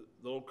the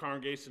little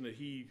congregation that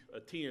he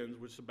attends,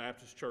 which is a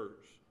Baptist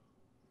church.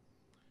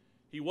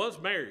 He was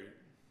married,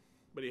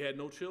 but he had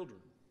no children.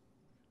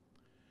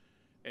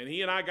 And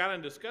he and I got in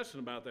a discussion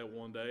about that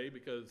one day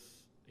because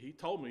he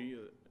told me,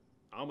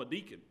 I'm a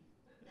deacon.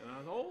 And I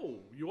said, oh,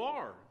 you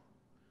are?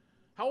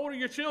 How old are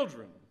your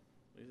children?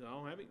 He said, I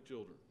don't have any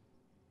children.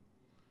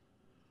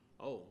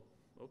 Oh,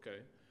 okay.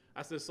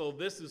 I said, so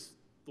this is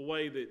the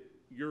way that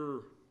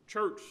your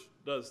church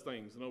does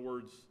things. In other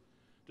words,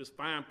 just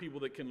find people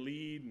that can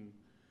lead, and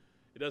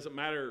it doesn't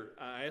matter.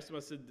 I asked him, I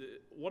said,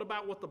 what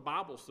about what the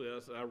Bible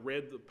says? I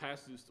read the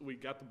passage. We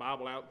got the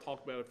Bible out and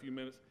talked about it a few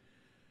minutes.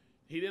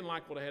 He didn't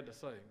like what I had to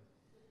say.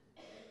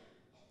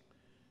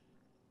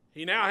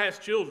 He now has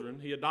children.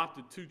 He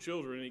adopted 2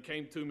 children, and he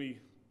came to me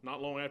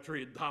not long after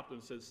he adopted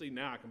and said, see,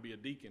 now I can be a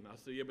deacon. I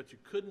said, yeah, but you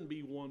couldn't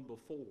be one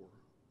before.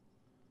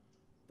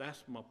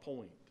 That's my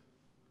point.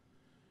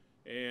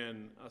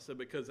 And I said,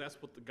 because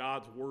that's what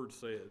God's word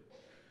said.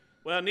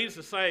 Well, needless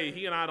to say,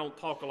 he and I don't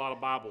talk a lot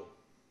of Bible.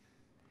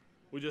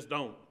 We just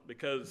don't,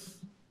 because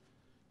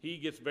he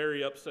gets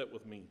very upset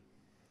with me.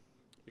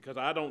 Because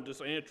I don't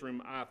just answer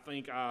him, I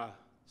think, I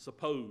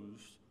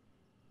suppose.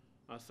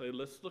 I say,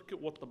 let's look at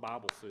what the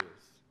Bible says.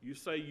 You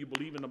say you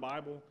believe in the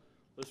Bible,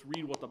 let's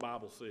read what the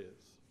Bible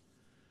says.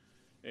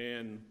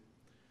 And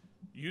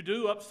you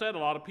do upset a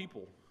lot of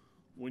people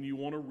when you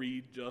want to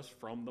read just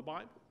from the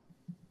Bible.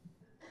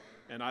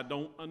 And I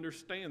don't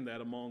understand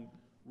that among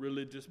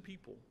religious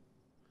people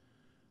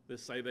that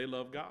say they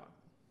love God.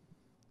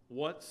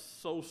 What's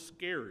so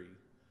scary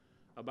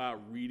about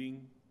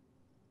reading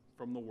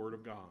from the Word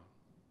of God?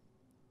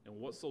 And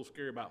what's so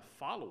scary about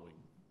following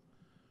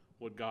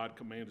what God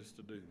commands us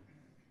to do?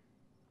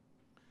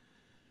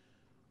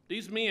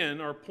 These men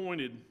are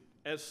appointed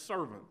as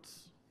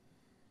servants.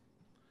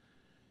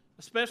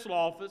 A special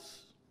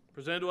office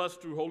presented to us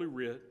through Holy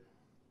Writ.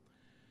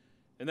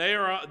 And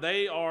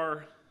they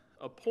are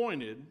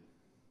appointed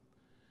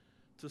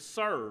to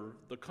serve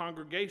the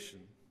congregation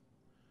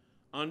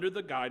under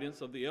the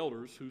guidance of the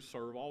elders who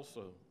serve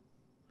also.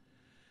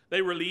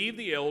 They relieve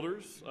the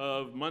elders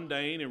of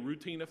mundane and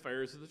routine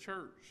affairs of the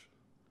church.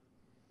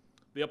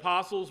 The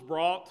apostles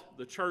brought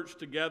the church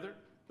together.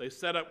 They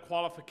set up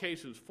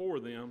qualifications for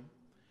them,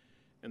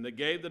 and they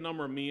gave the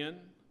number of men,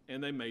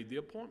 and they made the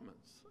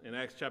appointments in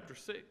Acts chapter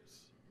 6.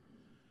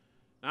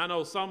 Now, I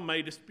know some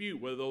may dispute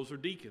whether those are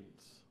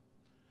deacons.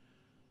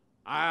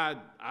 I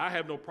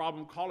have no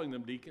problem calling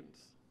them deacons,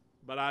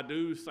 but I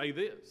do say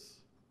this.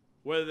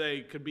 Whether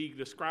they could be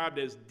described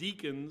as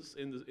deacons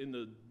in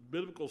the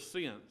biblical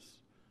sense,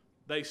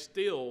 they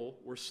still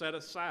were set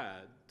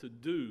aside to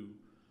do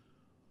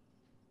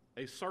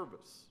a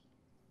service,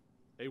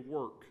 a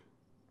work.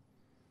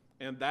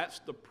 And that's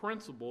the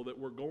principle that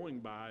we're going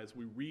by as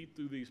we read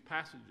through these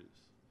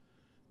passages.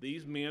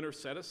 These men are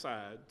set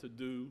aside to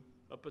do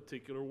a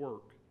particular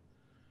work.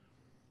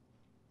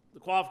 The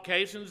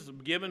qualifications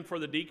given for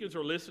the deacons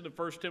are listed in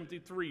 1 Timothy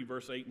 3,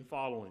 verse 8 and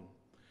following.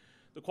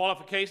 The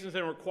qualifications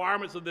and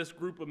requirements of this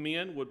group of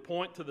men would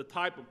point to the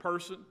type of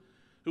person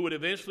who would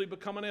eventually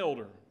become an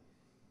elder.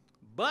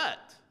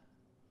 But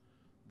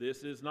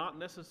this is not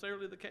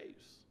necessarily the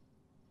case.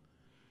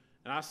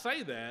 And I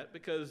say that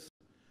because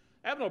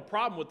I have no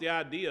problem with the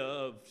idea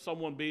of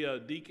someone being a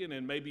deacon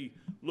and maybe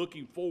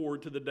looking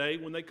forward to the day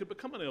when they could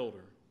become an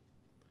elder.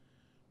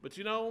 But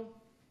you know,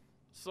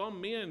 some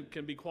men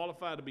can be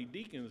qualified to be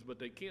deacons, but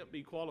they can't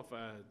be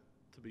qualified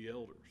to be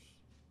elders.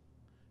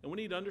 And we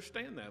need to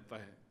understand that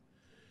fact.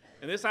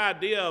 And this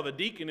idea of a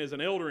deacon as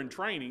an elder in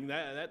training,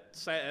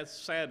 that's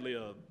sadly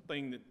a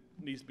thing that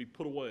needs to be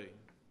put away.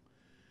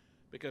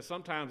 Because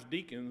sometimes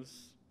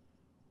deacons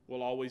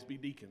will always be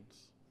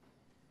deacons.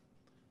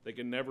 They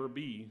can never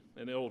be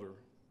an elder.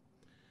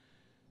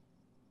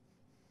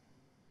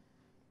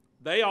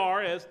 They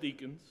are, as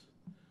deacons,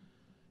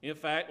 in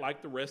fact,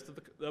 like the rest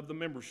of the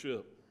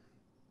membership,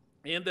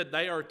 in that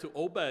they are to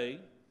obey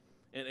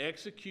and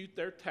execute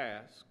their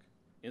task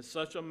in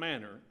such a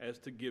manner as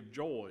to give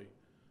joy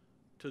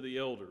to the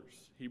elders.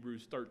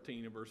 Hebrews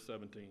 13 and verse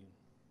 17.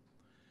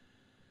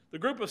 The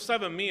group of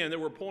 7 men that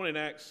were appointed in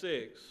Acts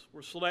 6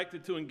 were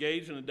selected to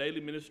engage in a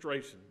daily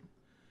ministration.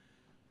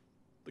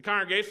 The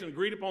congregation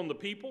agreed upon the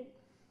people.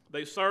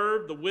 They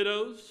served the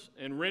widows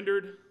and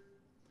rendered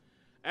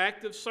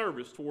active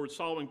service towards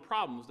solving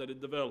problems that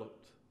had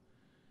developed.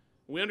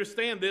 We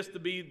understand this to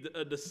be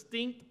a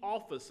distinct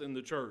office in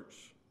the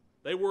church.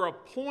 They were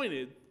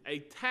appointed a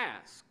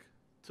task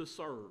to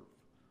serve.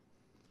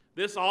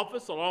 This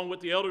office, along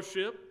with the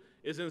eldership,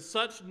 is in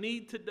such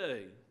need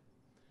today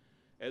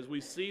as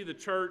we see the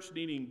church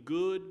needing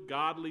good,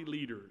 godly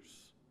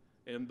leaders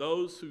and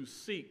those who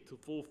seek to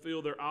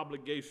fulfill their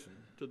obligation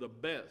to the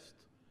best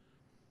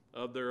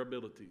of their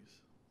abilities.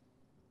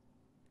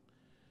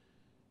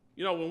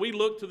 You know, when we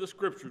look to the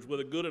scriptures with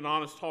a good and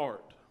honest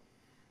heart,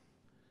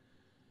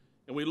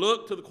 and we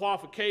look to the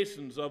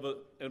qualifications of an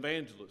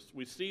evangelist,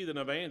 we see that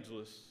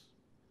evangelists,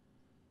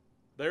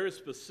 there is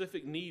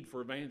specific need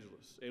for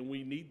evangelists, and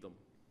we need them.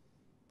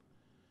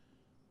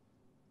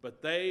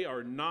 but they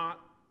are not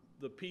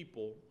the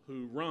people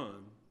who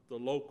run the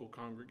local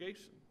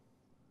congregation.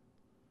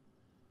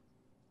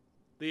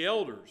 The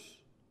elders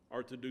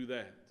are to do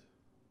that.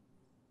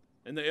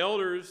 And the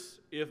elders,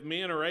 if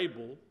men are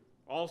able,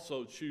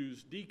 also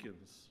choose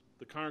deacons.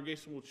 The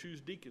congregation will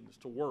choose deacons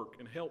to work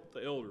and help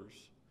the elders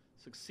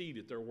succeed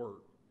at their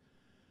work.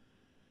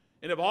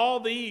 And if all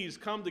these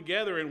come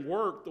together and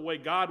work the way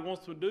God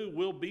wants them to do,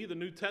 we'll be the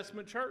New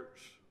Testament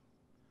church.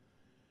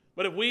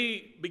 But if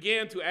we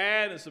begin to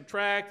add and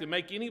subtract and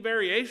make any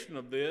variation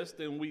of this,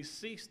 then we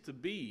cease to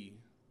be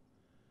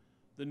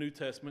the New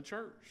Testament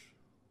church.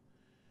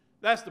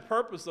 That's the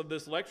purpose of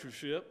this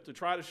lectureship, to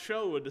try to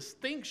show a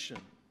distinction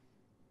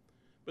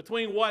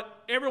between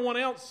what everyone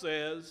else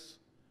says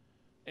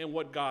and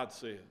what God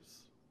says.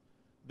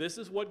 This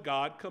is what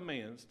God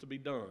commands to be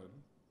done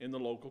in the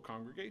local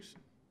congregation.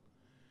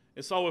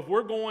 And so if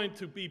we're going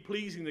to be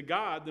pleasing to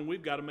God, then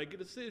we've got to make a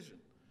decision.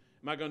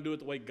 Am I going to do it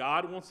the way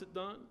God wants it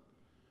done?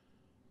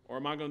 Or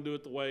am I going to do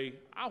it the way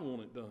I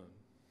want it done?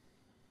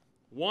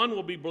 One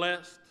will be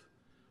blessed,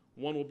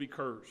 one will be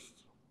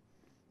cursed.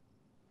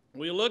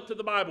 When we look to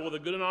the Bible with a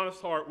good and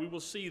honest heart, we will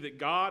see that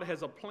God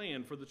has a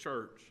plan for the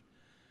church.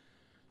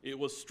 It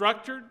was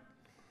structured,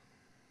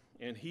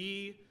 and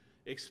He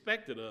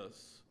expected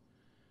us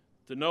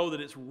to know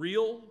that it's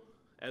real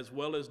as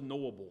well as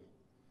knowable.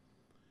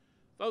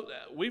 So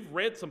we've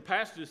read some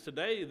passages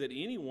today that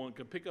anyone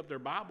can pick up their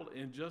Bible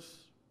and just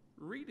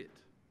read it.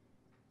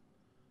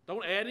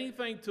 Don't add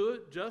anything to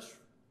it, just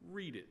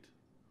read it.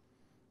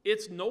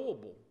 It's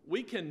knowable.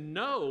 We can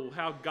know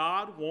how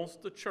God wants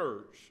the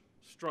church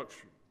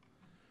structured.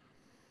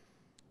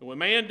 And when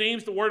man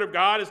deems the Word of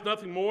God as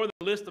nothing more than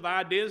a list of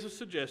ideas or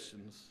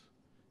suggestions,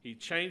 he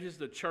changes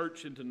the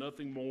church into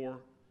nothing more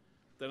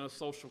than a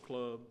social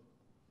club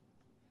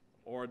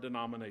or a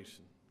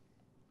denomination.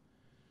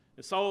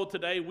 And so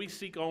today we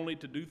seek only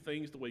to do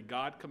things the way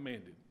God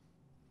commanded.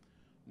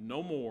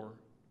 No more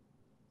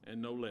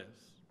and no less.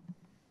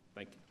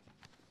 Thank you.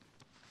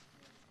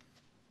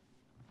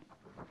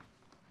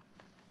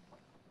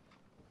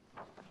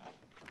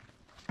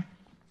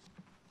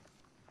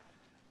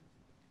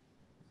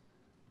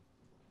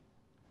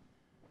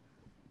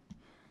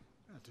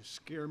 To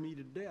scare me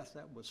to death.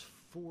 That was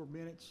 4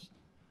 minutes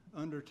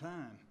under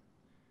time.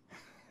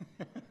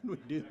 We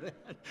do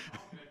that.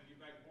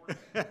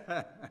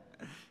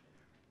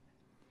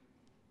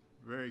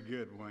 Very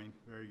good, Wayne.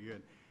 Very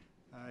good.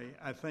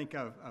 I think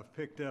I've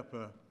picked up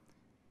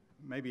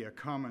maybe a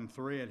common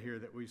thread here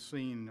that we've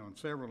seen on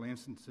several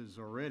instances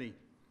already.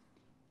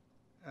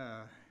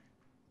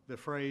 The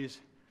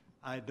phrase,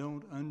 "I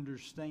don't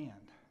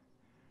understand."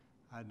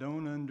 I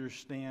don't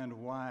understand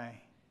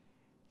why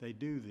they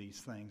do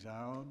these things.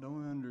 I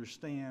don't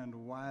understand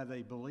why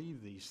they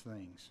believe these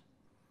things.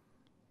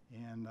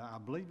 And I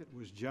believe it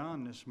was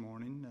John this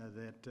morning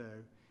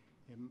that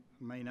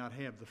may not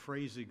have the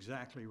phrase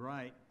exactly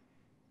right,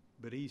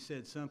 but he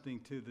said something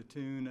to the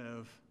tune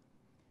of,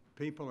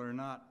 people are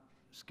not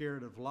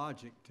scared of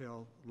logic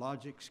till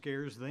logic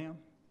scares them.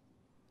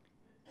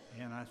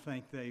 And I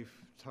think they've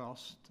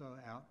tossed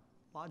out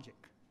logic.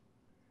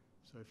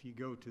 So if you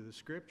go to the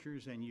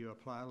scriptures and you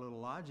apply a little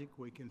logic,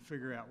 we can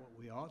figure out what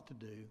we ought to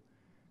do.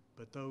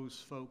 But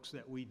those folks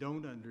that we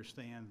don't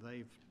understand,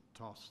 they've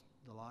tossed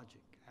the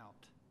logic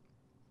out.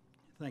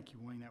 Thank you,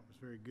 Wayne. That was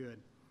very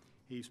good.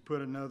 He's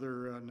put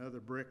another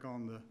brick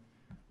on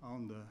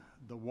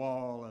the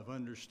wall of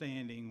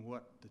understanding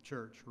what the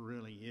church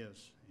really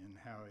is and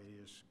how it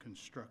is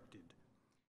constructed.